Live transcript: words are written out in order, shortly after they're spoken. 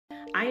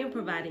I am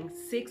providing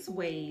 6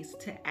 ways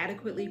to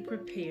adequately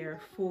prepare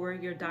for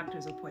your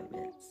doctor's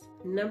appointments.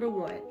 Number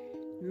 1,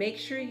 make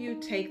sure you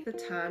take the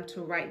time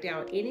to write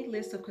down any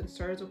list of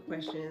concerns or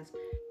questions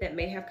that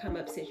may have come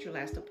up since your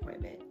last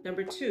appointment.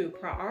 Number 2,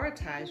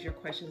 prioritize your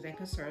questions and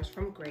concerns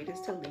from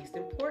greatest to least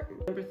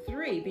important. Number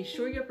 3, be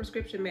sure your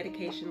prescription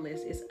medication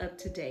list is up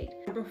to date.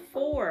 Number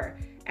 4,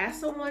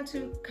 ask someone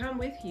to come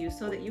with you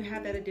so that you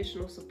have that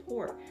additional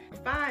support.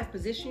 5,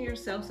 position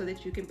yourself so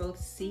that you can both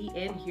see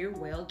and hear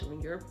well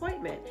during your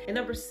appointment. And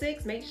number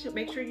 6, make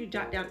sure you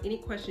jot down any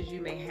questions you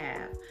may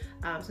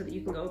have so that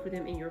you can go over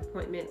them in your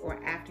appointment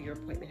or after your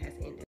appointment has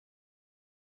ended.